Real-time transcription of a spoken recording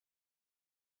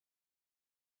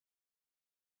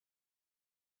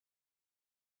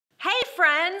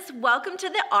friends, welcome to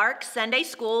the ArC Sunday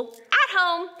School at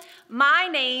Home. My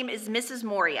name is Mrs.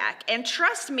 Moriak, and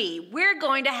trust me, we're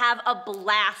going to have a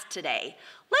blast today.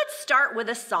 Let's start with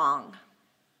a song.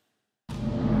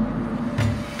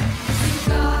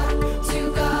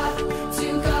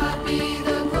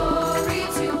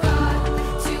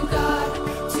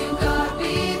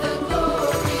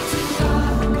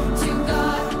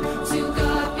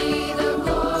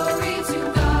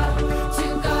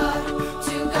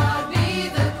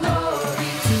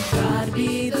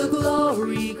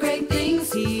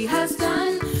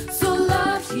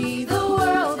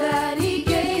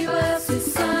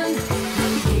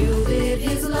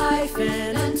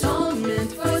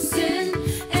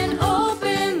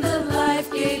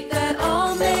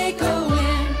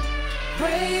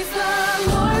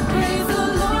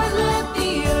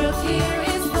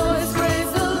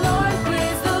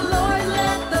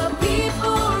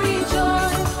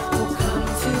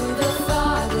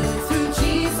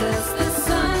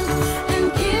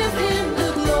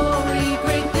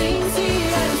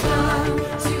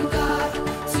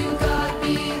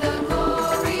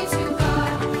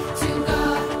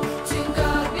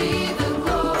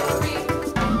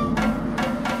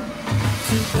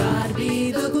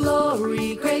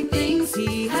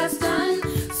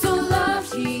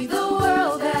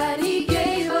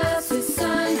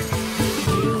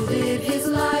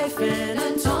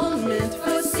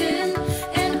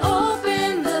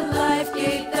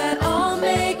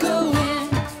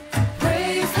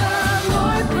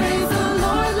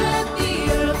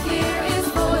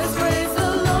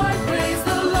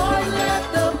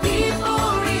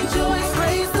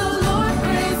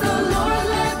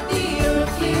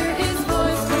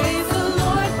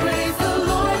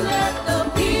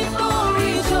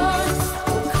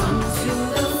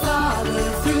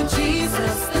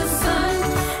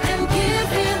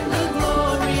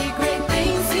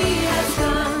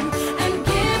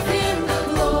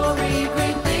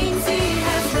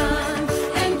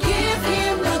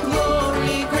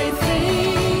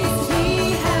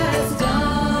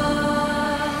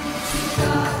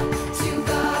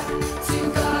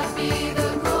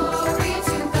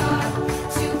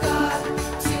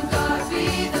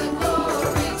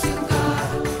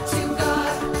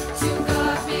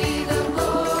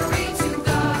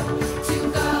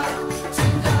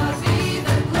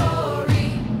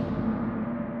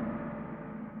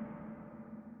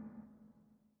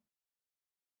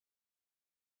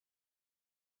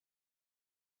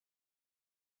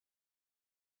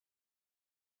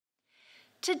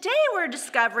 Today we're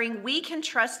discovering we can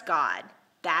trust God.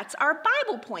 That's our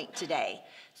Bible point today.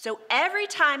 So every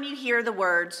time you hear the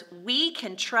words, we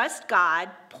can trust God,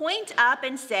 point up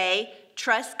and say,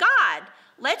 trust God.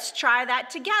 Let's try that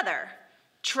together.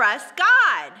 Trust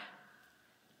God.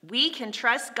 We can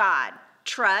trust God.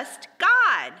 Trust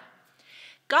God.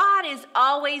 God is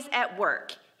always at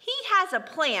work. He has a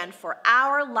plan for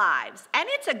our lives, and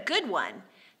it's a good one.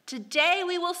 Today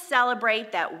we will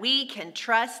celebrate that we can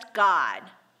trust God.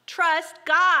 Trust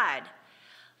God.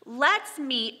 Let's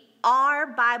meet our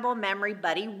Bible memory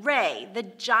buddy, Ray, the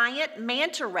giant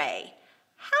manta ray.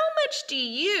 How much do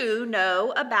you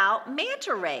know about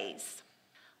manta rays?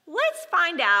 Let's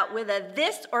find out with a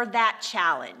this or that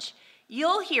challenge.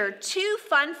 You'll hear 2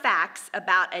 fun facts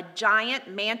about a giant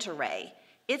manta ray.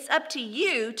 It's up to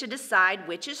you to decide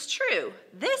which is true,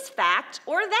 this fact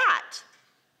or that.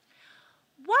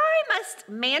 Why must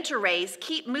manta rays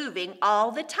keep moving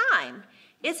all the time?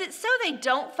 Is it so they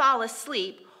don't fall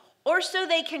asleep or so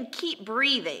they can keep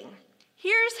breathing?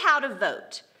 Here's how to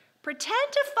vote.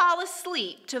 Pretend to fall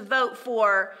asleep to vote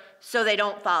for so they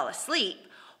don't fall asleep,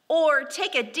 or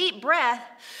take a deep breath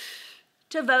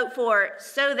to vote for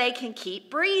so they can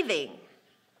keep breathing.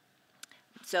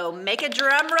 So make a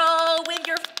drum roll with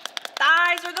your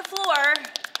thighs or the floor.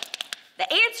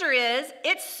 The answer is,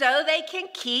 it's so they can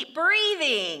keep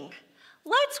breathing.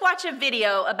 Let's watch a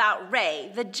video about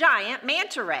Ray, the giant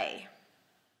manta ray.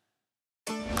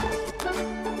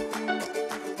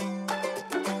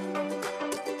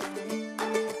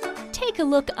 Take a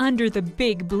look under the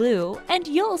big blue and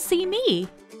you'll see me.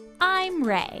 I'm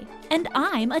Ray, and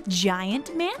I'm a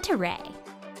giant manta ray.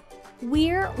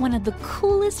 We're one of the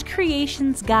coolest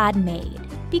creations God made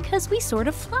because we sort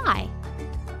of fly.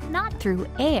 Not through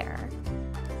air,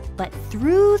 but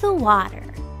through the water.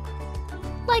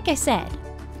 Like I said,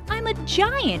 I'm a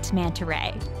giant manta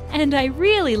ray, and I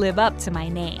really live up to my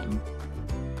name.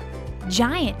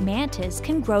 Giant mantas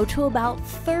can grow to about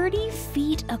 30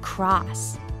 feet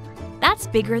across. That's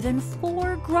bigger than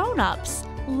 4 grown-ups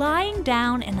lying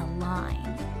down in a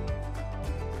line.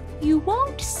 You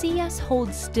won't see us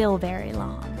hold still very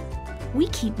long. We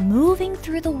keep moving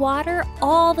through the water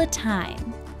all the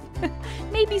time.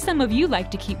 Maybe some of you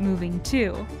like to keep moving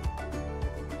too.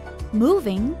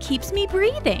 Moving keeps me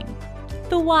breathing.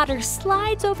 The water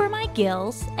slides over my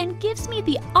gills and gives me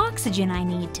the oxygen I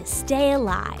need to stay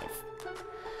alive.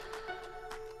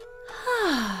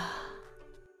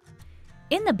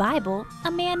 In the Bible,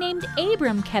 a man named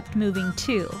Abram kept moving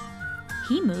too.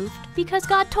 He moved because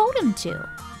God told him to.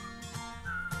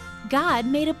 God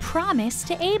made a promise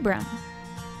to Abram.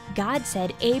 God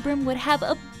said Abram would have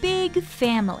a big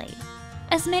family,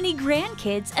 as many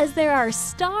grandkids as there are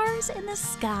stars in the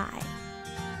sky.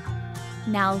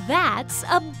 Now that's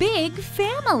a big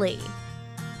family.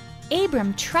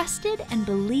 Abram trusted and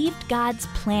believed God's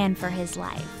plan for his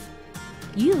life.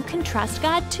 You can trust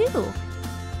God too.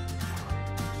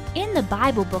 In the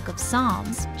Bible book of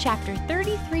Psalms, chapter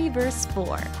 33, verse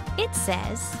 4, it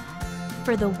says,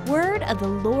 "For the word of the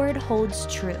Lord holds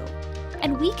true,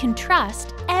 and we can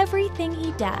trust everything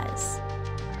He does."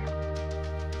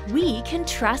 We can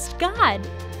trust God.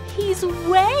 He's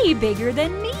way bigger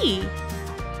than me.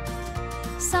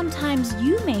 Sometimes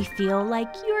you may feel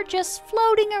like you're just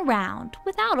floating around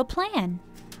without a plan.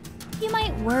 You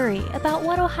might worry about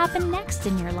what will happen next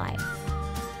in your life.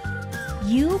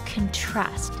 You can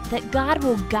trust that God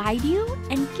will guide you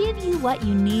and give you what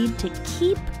you need to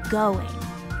keep going.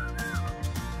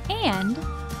 And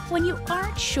when you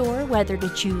aren't sure whether to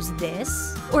choose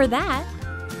this or that,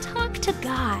 talk to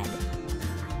God.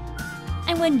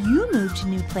 And when you move to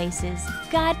new places,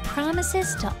 God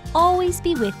promises to always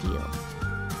be with you.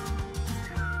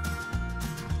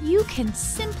 You can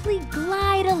simply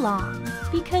glide along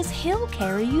because He'll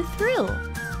carry you through.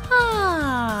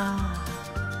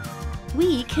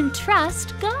 We can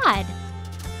trust God.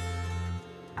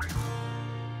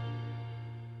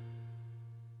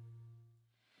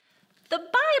 The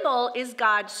Bible is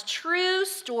God's true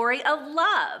story of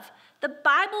love. The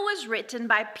Bible was written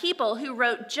by people who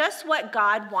wrote just what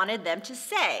God wanted them to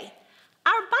say.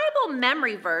 Our Bible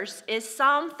memory verse is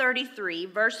Psalm 33,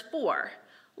 verse 4.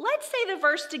 Let's say the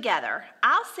verse together.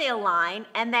 I'll say a line,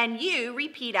 and then you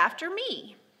repeat after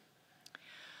me.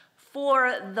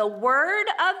 For the word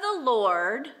of the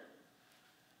Lord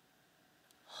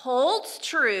holds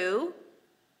true,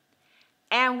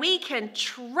 and we can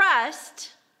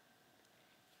trust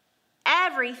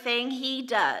everything He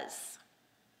does.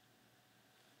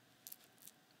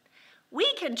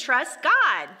 We can trust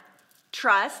God.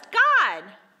 Trust God.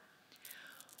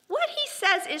 What He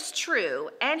says is true,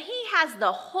 and He has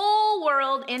the whole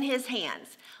world in His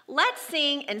hands. Let's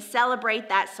sing and celebrate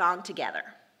that song together.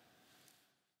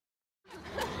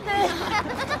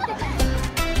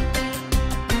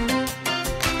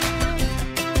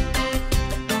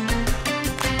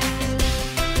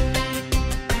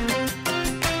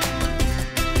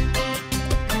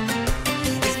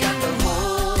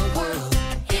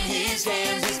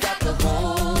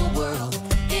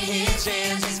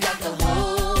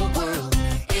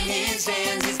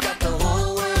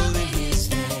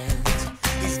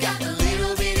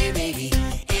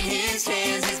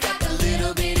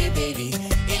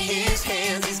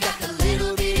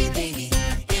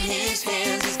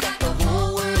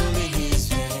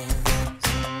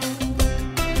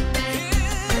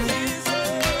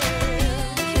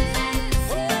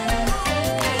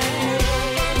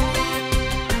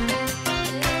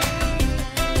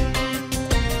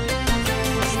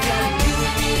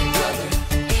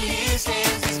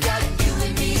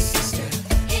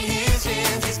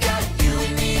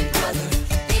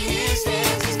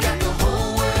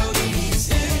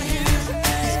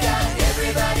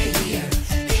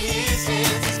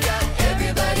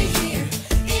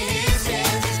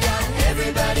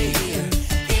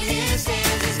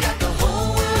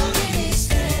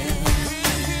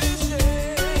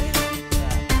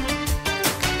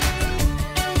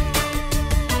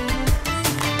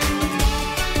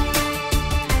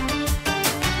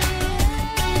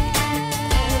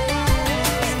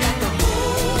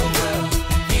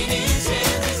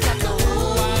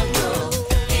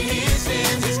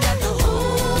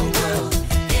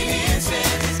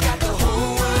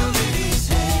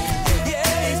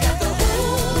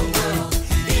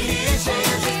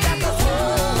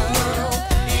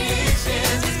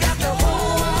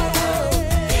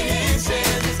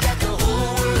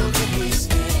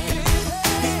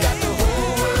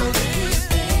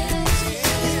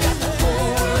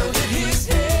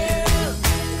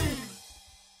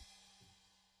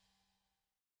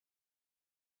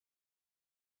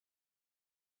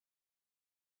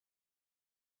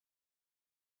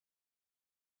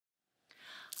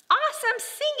 Awesome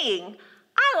singing.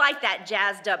 I like that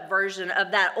jazzed up version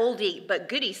of that oldie but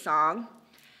goodie song.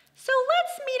 So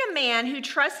let's meet a man who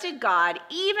trusted God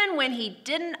even when he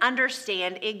didn't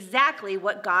understand exactly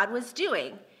what God was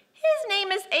doing. His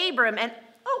name is Abram, and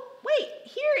oh, wait,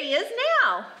 here he is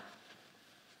now.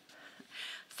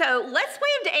 So let's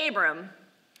wave to Abram.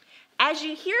 As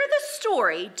you hear the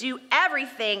story, do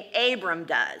everything Abram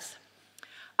does.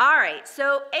 All right,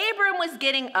 so Abram was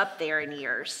getting up there in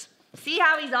years. See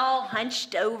how he's all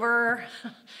hunched over?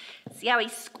 See how he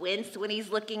squints when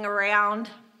he's looking around?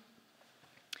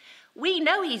 We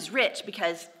know he's rich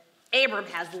because Abram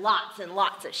has lots and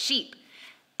lots of sheep.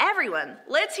 Everyone,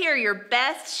 let's hear your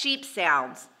best sheep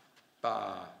sounds.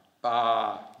 Ba,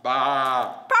 ba,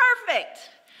 ba. Perfect.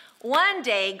 One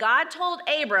day, God told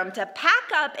Abram to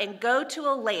pack up and go to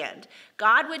a land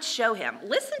God would show him.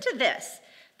 Listen to this.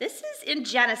 This is in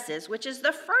Genesis, which is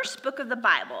the first book of the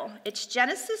Bible. It's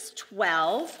Genesis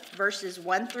 12, verses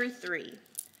 1 through 3.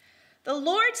 The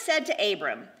Lord said to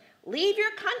Abram, "Leave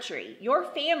your country, your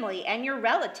family, and your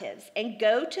relatives, and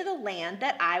go to the land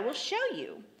that I will show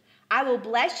you. I will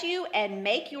bless you and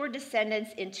make your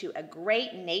descendants into a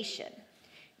great nation.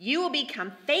 You will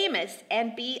become famous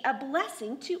and be a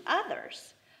blessing to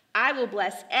others. I will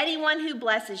bless anyone who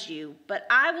blesses you, but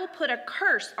I will put a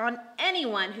curse on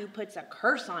anyone who puts a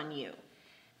curse on you.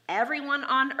 Everyone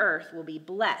on earth will be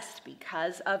blessed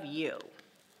because of you."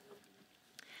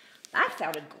 That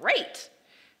sounded great.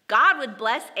 God would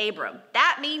bless Abram.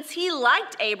 That means he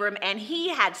liked Abram and he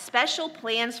had special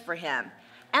plans for him.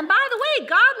 And by the way,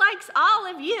 God likes all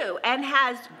of you and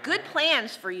has good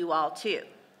plans for you all too.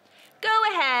 Go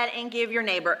ahead and give your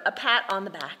neighbor a pat on the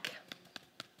back.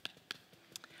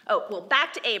 Oh, well,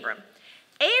 back to Abram.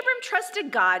 Abram trusted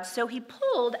God, so he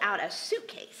pulled out a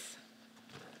suitcase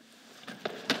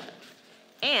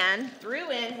and threw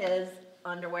in his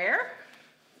underwear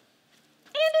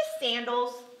and his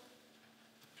sandals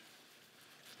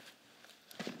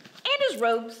and his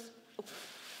robes.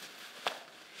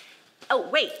 Oh,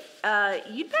 wait,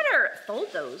 you'd better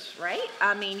fold those, right?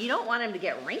 I mean, you don't want them to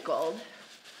get wrinkled.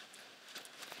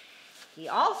 He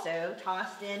also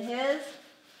tossed in his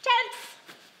tents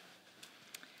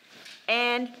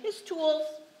and his tools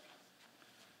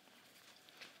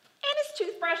and his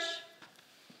toothbrush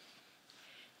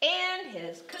and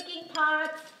his cooking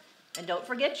pots. And don't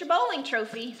forget your bowling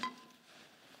trophy.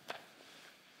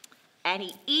 And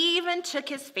he even took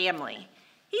his family.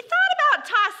 He thought about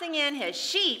tossing in his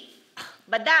sheep,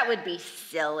 but that would be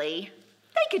silly.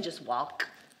 They could just walk.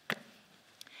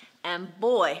 And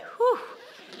boy, whew,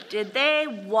 did they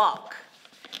walk.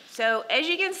 So as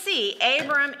you can see,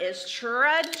 Abram is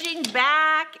trudging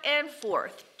back and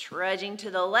forth, trudging to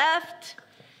the left,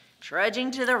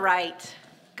 trudging to the right.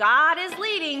 God is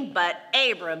leading, but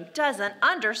Abram doesn't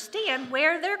understand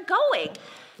where they're going.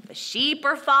 The sheep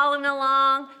are following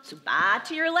along, so bye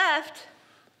to your left.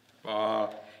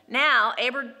 Now,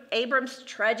 Abram's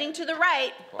trudging to the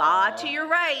right. Bye to your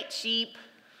right, sheep.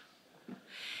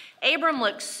 Abram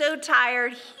looks so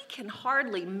tired, he can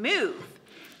hardly move.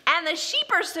 And the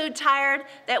sheep are so tired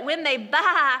that when they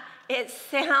baa, it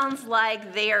sounds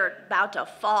like they're about to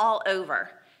fall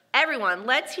over. Everyone,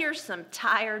 let's hear some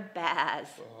tired baas.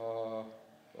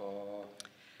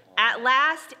 At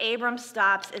last, Abram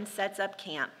stops and sets up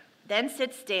camp, then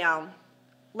sits down.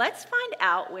 Let's find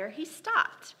out where he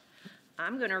stopped.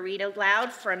 I'm going to read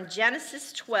aloud from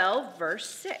Genesis 12, verse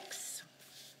 6.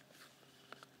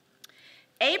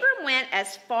 Abram went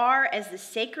as far as the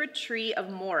sacred tree of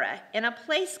Moreh in a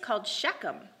place called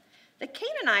Shechem. The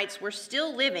Canaanites were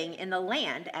still living in the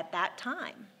land at that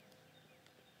time.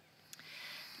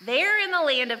 There in the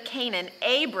land of Canaan,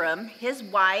 Abram, his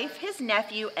wife, his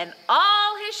nephew, and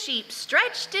all his sheep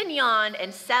stretched and yawned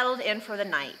and settled in for the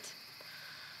night.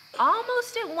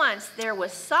 Almost at once there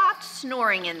was soft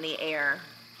snoring in the air.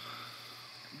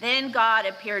 Then God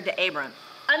appeared to Abram.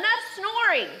 Enough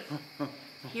snoring!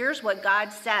 Here's what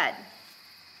God said.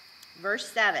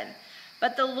 Verse 7.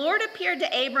 But the Lord appeared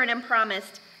to Abram and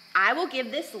promised, "I will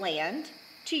give this land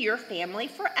to your family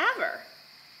forever."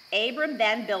 Abram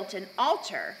then built an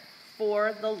altar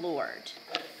for the Lord.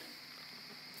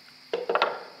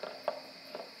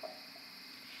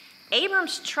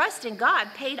 Abram's trust in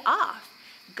God paid off.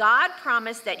 God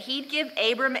promised that he'd give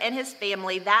Abram and his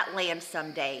family that land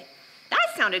someday.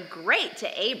 That sounded great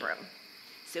to Abram.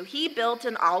 So he built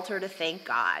an altar to thank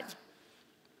God.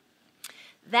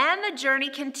 Then the journey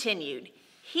continued.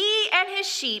 He and his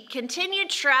sheep continued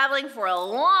traveling for a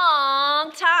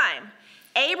long time.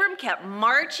 Abram kept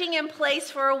marching in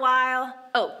place for a while.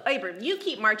 Oh, Abram, you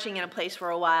keep marching in a place for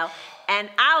a while, and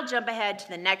I'll jump ahead to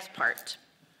the next part.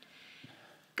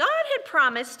 God had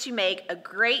promised to make a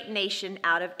great nation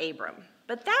out of Abram,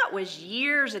 But that was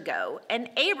years ago, and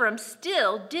Abram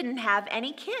still didn't have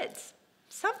any kids.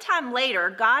 Sometime later,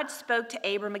 God spoke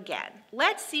to Abram again.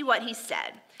 Let's see what he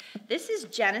said. This is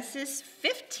Genesis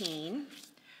 15,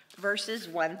 verses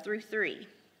 1 through 3.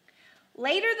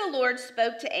 Later, the Lord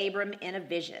spoke to Abram in a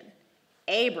vision.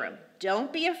 Abram,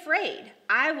 don't be afraid.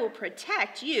 I will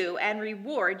protect you and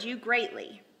reward you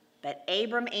greatly. But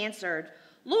Abram answered,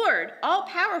 Lord,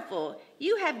 all-powerful,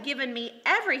 you have given me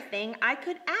everything I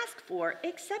could ask for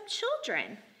except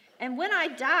children. And when I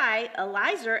die,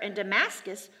 Eliezer and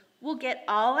Damascus will get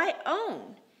all I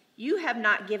own. You have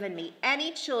not given me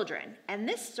any children, and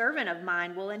this servant of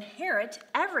mine will inherit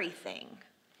everything.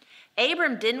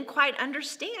 Abram didn't quite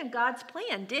understand God's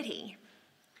plan, did he?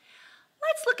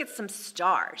 Let's look at some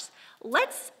stars.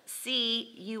 Let's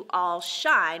see you all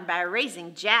shine by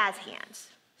raising jazz hands.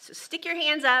 So stick your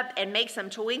hands up and make some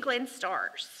twinkling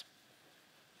stars.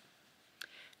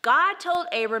 God told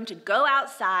Abram to go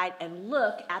outside and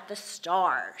look at the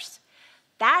stars.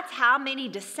 That's how many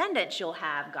descendants you'll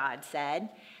have, God said.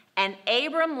 And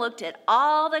Abram looked at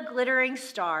all the glittering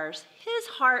stars. His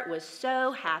heart was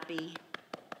so happy.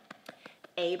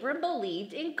 Abram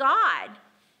believed in God.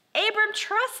 Abram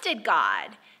trusted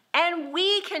God. And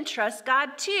we can trust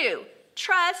God too.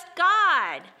 Trust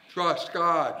God. Trust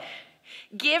God.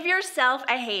 Give yourself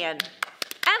a hand.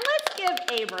 And let's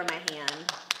give Abram a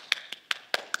hand.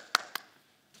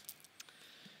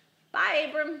 Bye,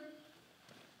 Abram.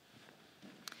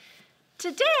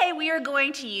 Today, we are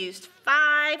going to use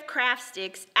 5 craft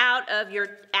sticks out of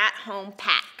your at-home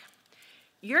pack.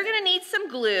 You're going to need some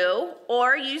glue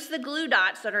or use the glue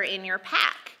dots that are in your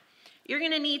pack. You're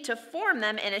going to need to form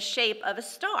them in a shape of a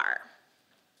star.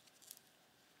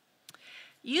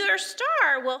 Your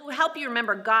star will help you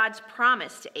remember God's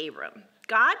promise to Abram.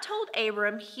 God told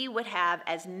Abram he would have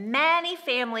as many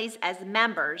families as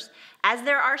members as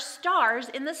there are stars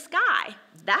in the sky.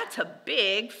 That's a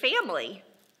big family.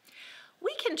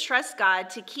 We can trust God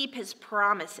to keep his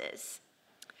promises.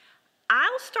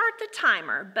 I'll start the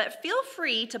timer, but feel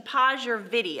free to pause your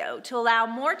video to allow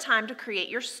more time to create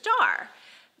your star.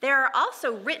 There are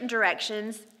also written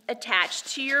directions attached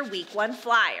to your week 1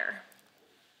 flyer.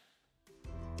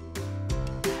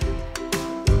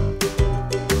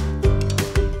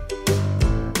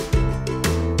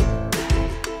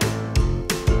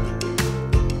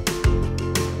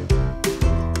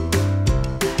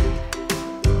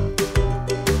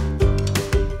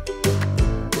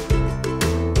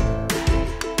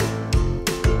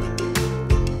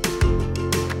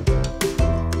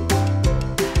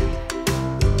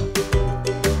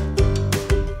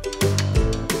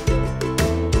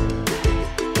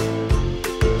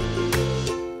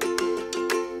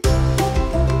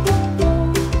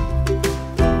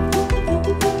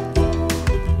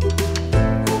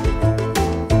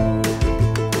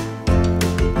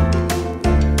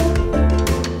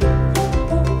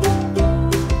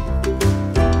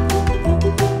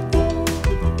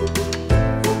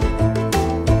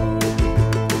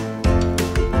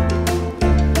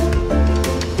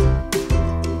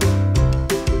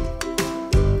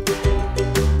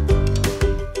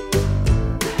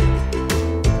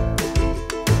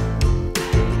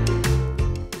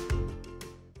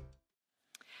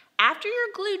 After your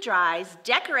glue dries,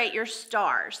 decorate your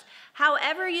stars,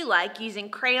 however you like, using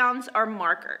crayons or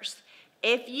markers.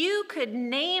 If you could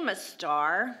name a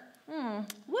star,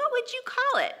 what would you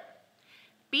call it?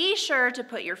 Be sure to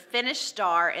put your finished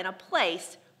star in a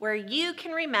place where you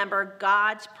can remember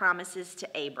God's promises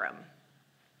to Abram.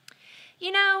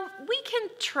 You know, we can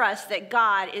trust that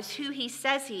God is who he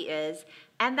says he is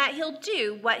and that he'll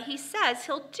do what he says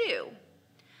he'll do.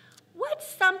 What's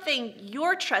something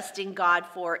you're trusting God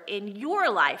for in your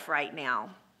life right now?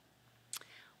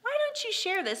 Why don't you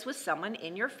share this with someone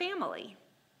in your family?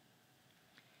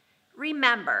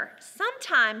 Remember,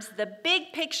 sometimes the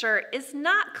big picture is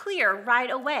not clear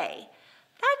right away.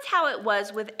 That's how it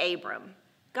was with Abram.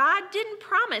 God didn't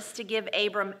promise to give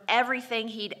Abram everything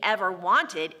he'd ever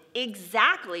wanted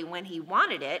exactly when he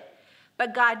wanted it,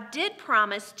 but God did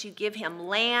promise to give him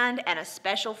land and a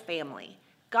special family.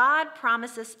 God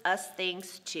promises us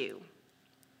things too.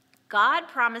 God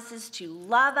promises to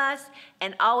love us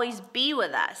and always be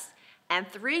with us. And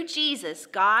through Jesus,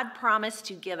 God promised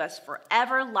to give us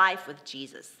forever life with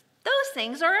Jesus. Those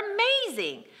things are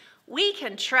amazing. We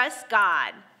can trust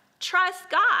God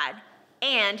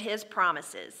and his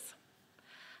promises.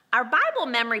 Our Bible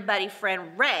memory buddy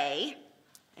friend Ray,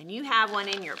 and you have one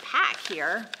in your pack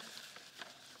here,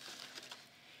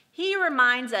 he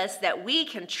reminds us that we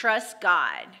can trust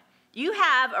God. You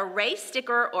have a race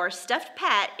sticker or stuffed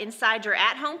pet inside your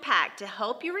at-home pack to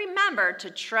help you remember to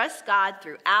trust God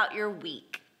throughout your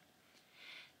week.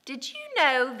 Did you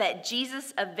know that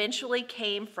Jesus eventually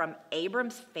came from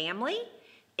Abram's family?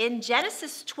 In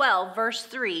Genesis 12, verse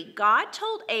 3, God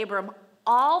told Abram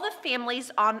all the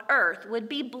families on earth would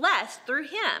be blessed through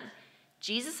him.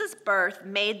 Jesus' birth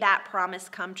made that promise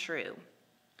come true.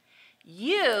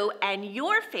 You and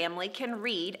your family can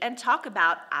read and talk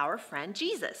about our friend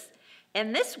Jesus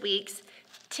in this week's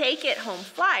Take It Home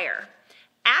flyer.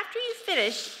 After you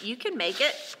finish, you can make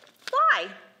it fly.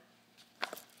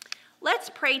 Let's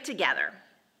pray together.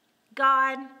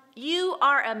 God, you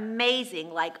are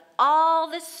amazing like all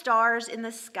the stars in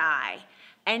the sky,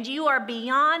 and you are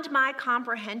beyond my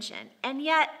comprehension, and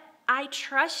yet I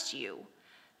trust you.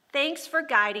 Thanks for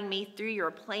guiding me through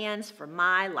your plans for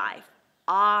my life.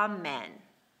 Amen.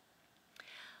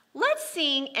 Let's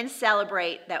sing and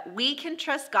celebrate that we can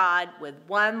trust God with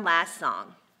one last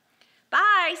song.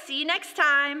 Bye. See you next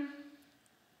time.